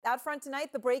Out front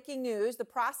tonight, the breaking news: the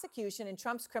prosecution in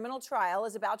Trump's criminal trial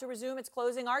is about to resume its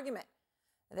closing argument.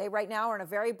 They right now are in a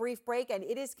very brief break, and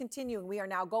it is continuing. We are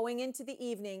now going into the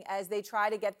evening as they try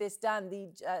to get this done. The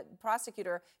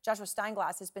prosecutor, Joshua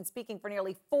Steinglass, has been speaking for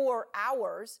nearly 4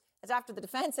 hours, as after the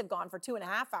defense had gone for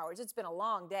 2.5 hours. It's been a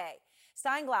long day.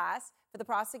 Steinglass, for the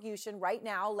prosecution, right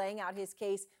now laying out his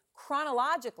case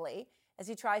chronologically as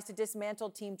he tries to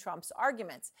dismantle Team Trump's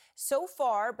arguments. So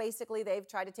far, basically, they've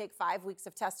tried to take 5 weeks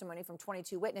of testimony from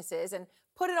 22 witnesses and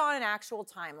put it on an actual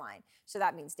timeline. So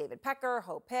that means David Pecker,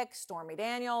 Hope Hicks, Stormy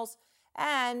Daniels,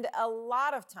 and a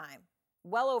lot of time,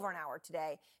 well over an hour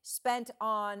today, spent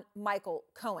on Michael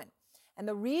Cohen. And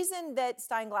the reason that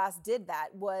Steinglass did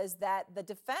that was that the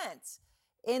defense,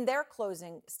 in their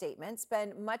closing statement,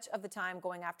 spent much of the time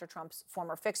going after Trump's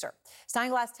former fixer.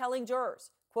 Steinglass telling jurors,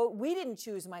 quote, "We didn't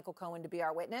choose Michael Cohen to be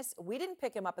our witness. We didn't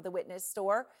pick him up at the witness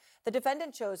store. The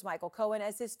defendant chose Michael Cohen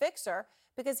as his fixer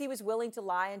because he was willing to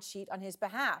lie and cheat on his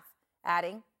behalf,"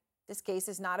 adding, "This case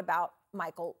is not about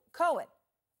Michael Cohen."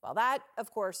 Well, that,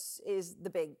 of course, is the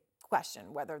big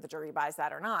question, whether the jury buys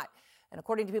that or not. And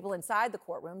according to people inside the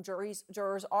courtroom,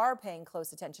 jurors are paying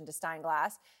close attention to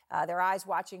Steinglass, their eyes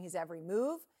watching his every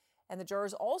move, and the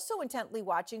jurors also intently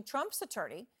watching Trump's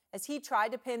attorney as he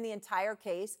tried to pin the entire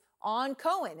case on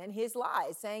Cohen and his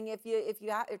lies, saying if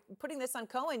putting this on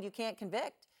Cohen, you can't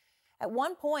convict. At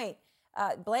one point,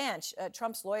 Blanche,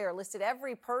 Trump's lawyer, listed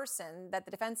every person that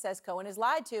the defense says Cohen has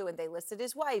lied to, and they listed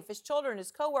his wife, his children, his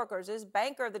coworkers, his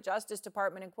banker, the Justice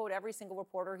Department, and quote every single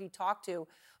reporter he talked to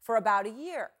for about a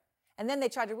year. And then they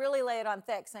tried to really lay it on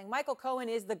thick, saying Michael Cohen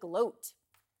is the gloat,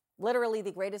 literally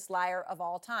the greatest liar of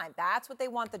all time. That's what they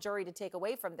want the jury to take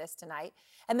away from this tonight.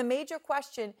 And the major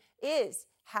question is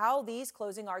how these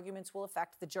closing arguments will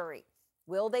affect the jury.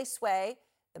 Will they sway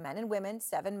the men and women,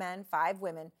 7 men, 5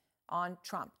 women, on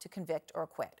Trump to convict or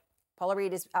acquit? Paula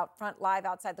Reed is out front live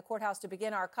outside the courthouse to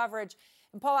begin our coverage.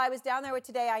 And Paula, I was down there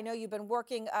today. I know you've been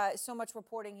working so much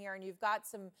reporting here, and you've got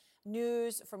some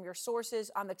news from your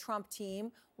sources on the Trump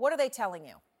team. What are they telling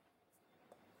you?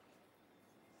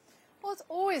 Well, it's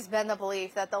always been the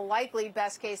belief that the likely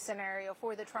best-case scenario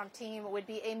for the Trump team would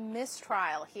be a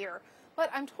mistrial here. But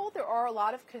I'm told there are a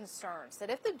lot of concerns that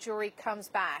if the jury comes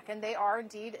back, and they are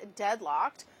indeed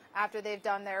deadlocked after they've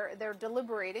done their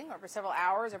deliberating over several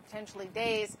hours or potentially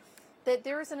days, that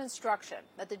there is an instruction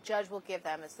that the judge will give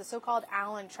them. It's the so-called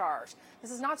Allen charge.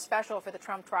 This is not special for the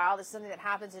Trump trial. This is something that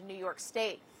happens in New York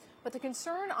State. But the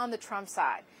concern on the Trump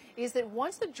side is that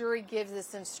once the jury gives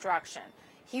this instruction,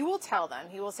 he will tell them,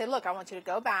 he will say, look, I want you to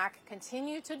go back,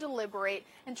 continue to deliberate,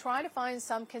 and try to find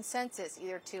some consensus,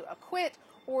 either to acquit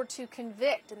or to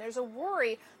convict. And there's a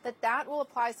worry that that will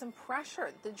apply some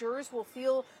pressure. The jurors will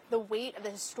feel the weight of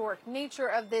the historic nature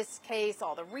of this case,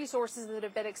 all the resources that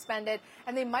have been expended,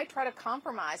 and they might try to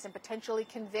compromise and potentially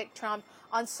convict Trump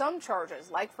on some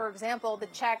charges, like, for example, the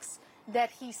checks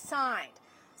that he signed.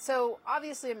 So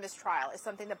obviously a mistrial is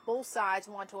something that both sides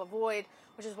want to avoid,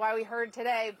 which is why we heard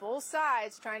today both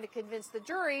sides trying to convince the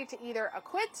jury to either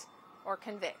acquit or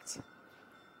convict.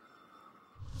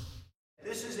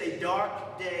 This is a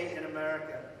dark day in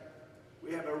America.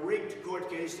 We have a rigged court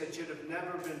case that should have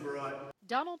never been brought.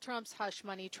 Donald Trump's hush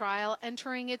money trial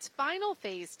entering its final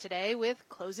phase today with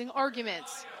closing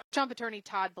arguments. Trump attorney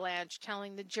Todd Blanche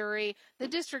telling the jury the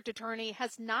district attorney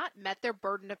has not met their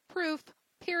burden of proof,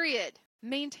 period.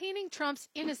 Maintaining Trump's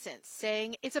innocence,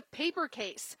 saying it's a paper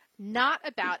case, not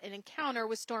about an encounter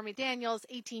with Stormy Daniels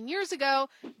 18 years ago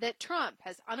that Trump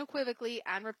has unequivocally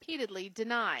and repeatedly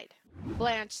denied.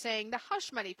 Blanche saying the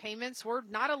hush money payments were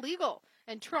not illegal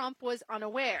and Trump was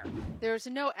unaware. There's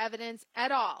no evidence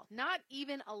at all, not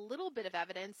even a little bit of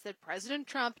evidence that President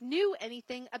Trump knew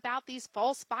anything about these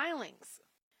false filings.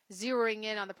 Zeroing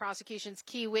in on the prosecution's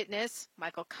key witness,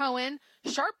 Michael Cohen,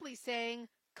 sharply saying,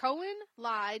 Cohen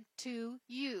lied to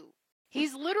you.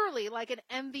 He's literally like an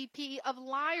MVP of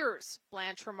liars,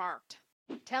 Blanche remarked,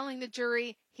 telling the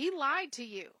jury he lied to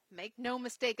you, make no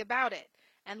mistake about it,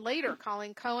 and later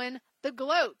calling Cohen the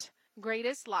gloat,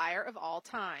 greatest liar of all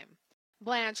time.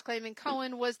 Blanche claiming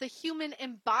Cohen was the human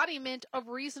embodiment of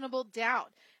reasonable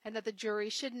doubt and that the jury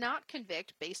should not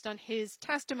convict based on his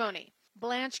testimony.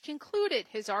 Blanche concluded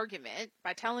his argument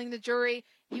by telling the jury,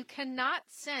 you cannot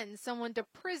send someone to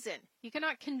prison. You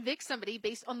cannot convict somebody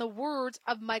based on the words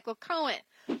of Michael Cohen.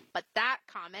 But that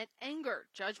comment angered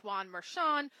Judge Juan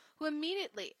Merchan, who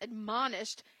immediately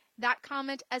admonished that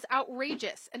comment as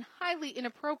outrageous and highly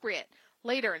inappropriate,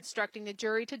 later instructing the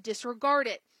jury to disregard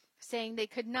it, saying they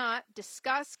could not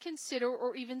discuss, consider,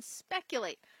 or even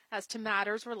speculate as to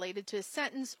matters related to a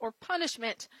sentence or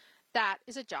punishment. That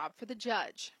is a job for the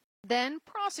judge. Then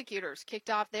prosecutors kicked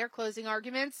off their closing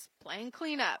arguments, playing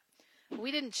cleanup.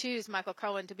 We didn't choose Michael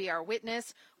Cohen to be our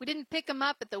witness. We didn't pick him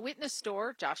up at the witness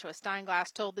store, Joshua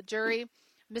Steinglass told the jury.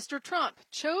 Mr. Trump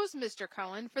chose Mr.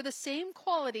 Cohen for the same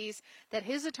qualities that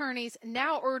his attorneys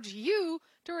now urge you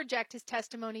to reject his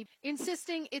testimony,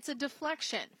 insisting it's a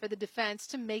deflection for the defense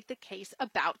to make the case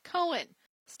about Cohen.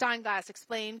 Steinglass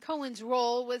explained Cohen's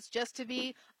role was just to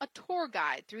be a tour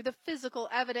guide through the physical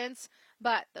evidence,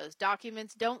 but those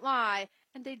documents don't lie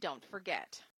and they don't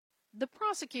forget. The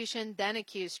prosecution then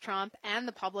accused Trump and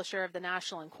the publisher of the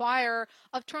National Enquirer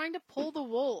of trying to pull the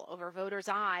wool over voters'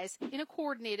 eyes in a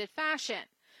coordinated fashion.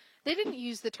 They didn't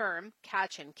use the term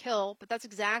catch and kill, but that's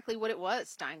exactly what it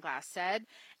was, Steinglass said.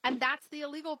 And that's the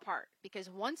illegal part, because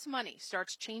once money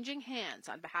starts changing hands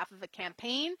on behalf of a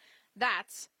campaign,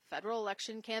 that's federal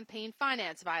election campaign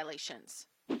finance violations.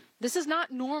 This is not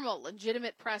normal,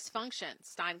 legitimate press function,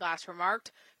 Steinglass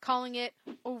remarked, calling it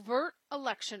overt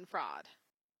election fraud.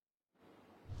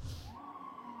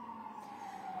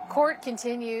 Court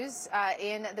continues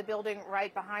in the building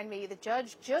right behind me. The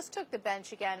judge just took the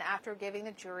bench again after giving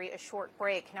the jury a short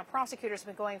break. Now, prosecutors have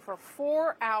been going for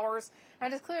 4 hours,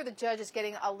 and it's clear the judge is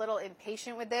getting a little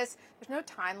impatient with this. There's no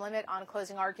time limit on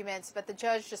closing arguments, but the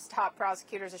judge just stopped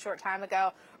prosecutors a short time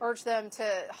ago, urged them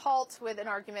to halt with an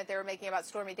argument they were making about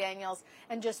Stormy Daniels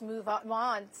and just move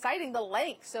on, citing the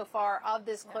length so far of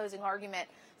this closing argument.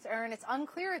 So, Erin, it's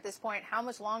unclear at this point how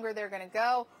much longer they're going to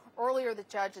go. Earlier, the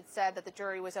judge had said that the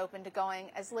jury was open to going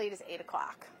as late as 8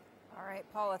 o'clock. All right,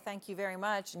 Paula, thank you very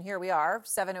much. And here we are,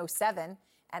 7:07,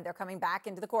 and they're coming back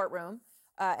into the courtroom,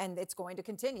 and it's going to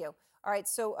continue. All right,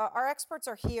 so our experts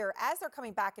are here. As they're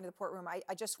coming back into the courtroom,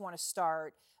 I just want to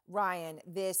start, Ryan,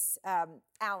 this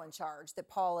Allen charge that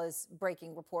Paula's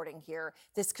breaking reporting here,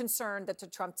 this concern that the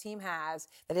Trump team has,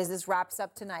 that as this wraps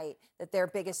up tonight, that their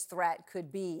biggest threat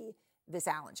could be this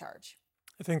Allen charge.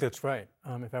 I think that's right.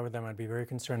 If I were them, I'd be very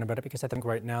concerned about it, because I think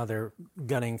right now they're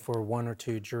gunning for 1 or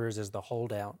 2 jurors as the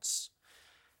holdouts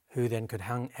who then could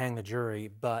hang the jury.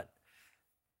 But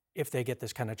if they get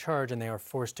this kind of charge and they are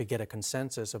forced to get a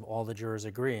consensus of all the jurors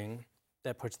agreeing,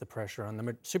 that puts the pressure on the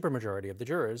supermajority of the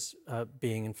jurors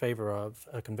being in favor of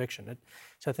a conviction.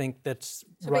 So I think that's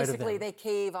right of them. So basically they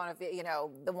cave on,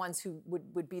 the ones who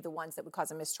would be the ones that would cause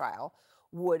a mistrial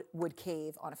would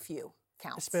cave on a few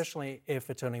counts. Especially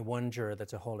if it's only 1 juror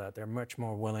that's a holdout. They're much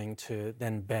more willing to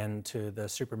then bend to the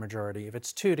supermajority. If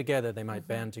it's 2 together, they might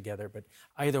band together. But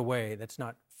either way, that's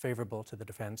not favorable to the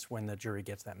defense when the jury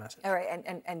gets that message. All right,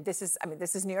 and this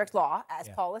is New York law, as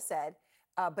Paula said.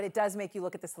 But it does make you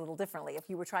look at this a little differently. If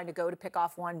you were trying to go to pick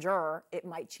off 1 juror, it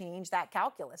might change that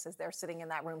calculus as they're sitting in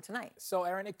that room tonight. So,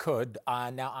 Erin, it could.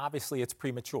 Now, obviously, it's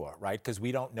premature, right? Because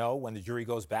we don't know when the jury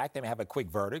goes back. They may have a quick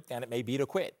verdict, and it may be to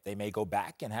quit. They may go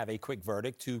back and have a quick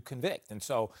verdict to convict. And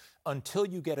so until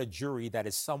you get a jury that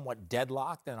is somewhat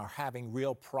deadlocked and are having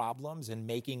real problems in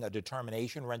making a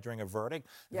determination, rendering a verdict,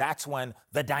 that's when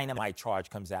the dynamite charge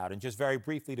comes out. And just very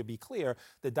briefly, to be clear,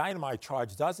 the dynamite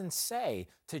charge doesn't say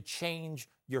to change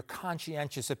your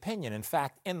conscientious opinion. In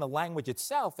fact, in the language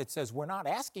itself, it says we're not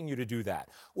asking you to do that.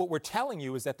 What we're telling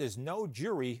you is that there's no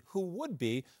jury who would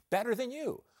be better than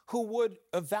you, who would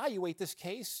evaluate this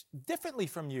case differently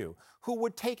from you, who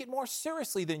would take it more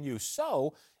seriously than you.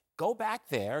 So go back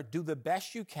there, do the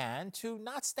best you can to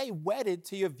not stay wedded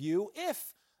to your view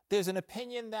if there's an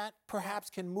opinion that perhaps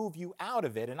can move you out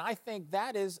of it. And I think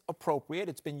that is appropriate.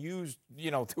 It's been used,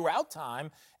 throughout time,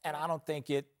 and I don't think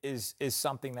it is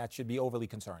something that should be overly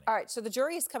concerning. All right, so the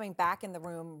jury is coming back in the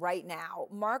room right now.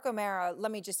 Mark O'Mara,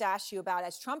 let me just ask you about,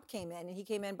 as Trump came in, and he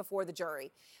came in before the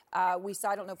jury. We saw,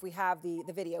 I don't know if we have the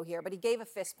video here, but he gave a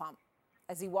fist pump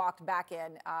as he walked back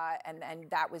in, and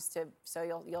that was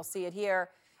so you'll see it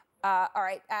here. All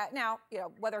right, now,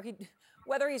 whether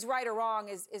he's right or wrong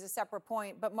is a separate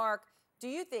point. But Mark, do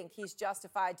you think he's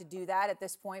justified to do that at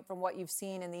this point from what you've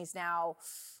seen in these now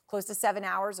close to 7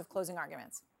 hours of closing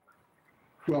arguments?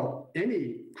 Well,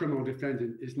 any criminal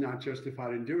defendant is not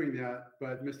justified in doing that,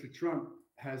 but Mr. Trump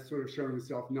has sort of shown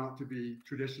himself not to be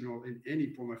traditional in any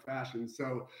form or fashion.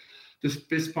 So this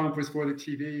fist pump was for the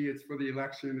TV, it's for the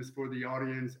election, it's for the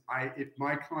audience. If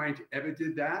my client ever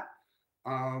did that,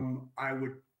 I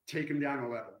would take him down a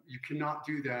level. You cannot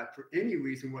do that for any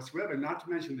reason whatsoever, not to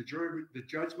mention the jury, the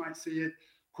judge might see it,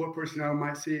 court personnel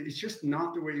might see it. It's just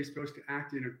not the way you're supposed to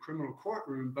act in a criminal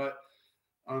courtroom. But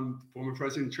former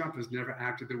President Trump has never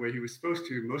acted the way he was supposed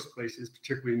to in most places,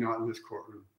 particularly not in this courtroom.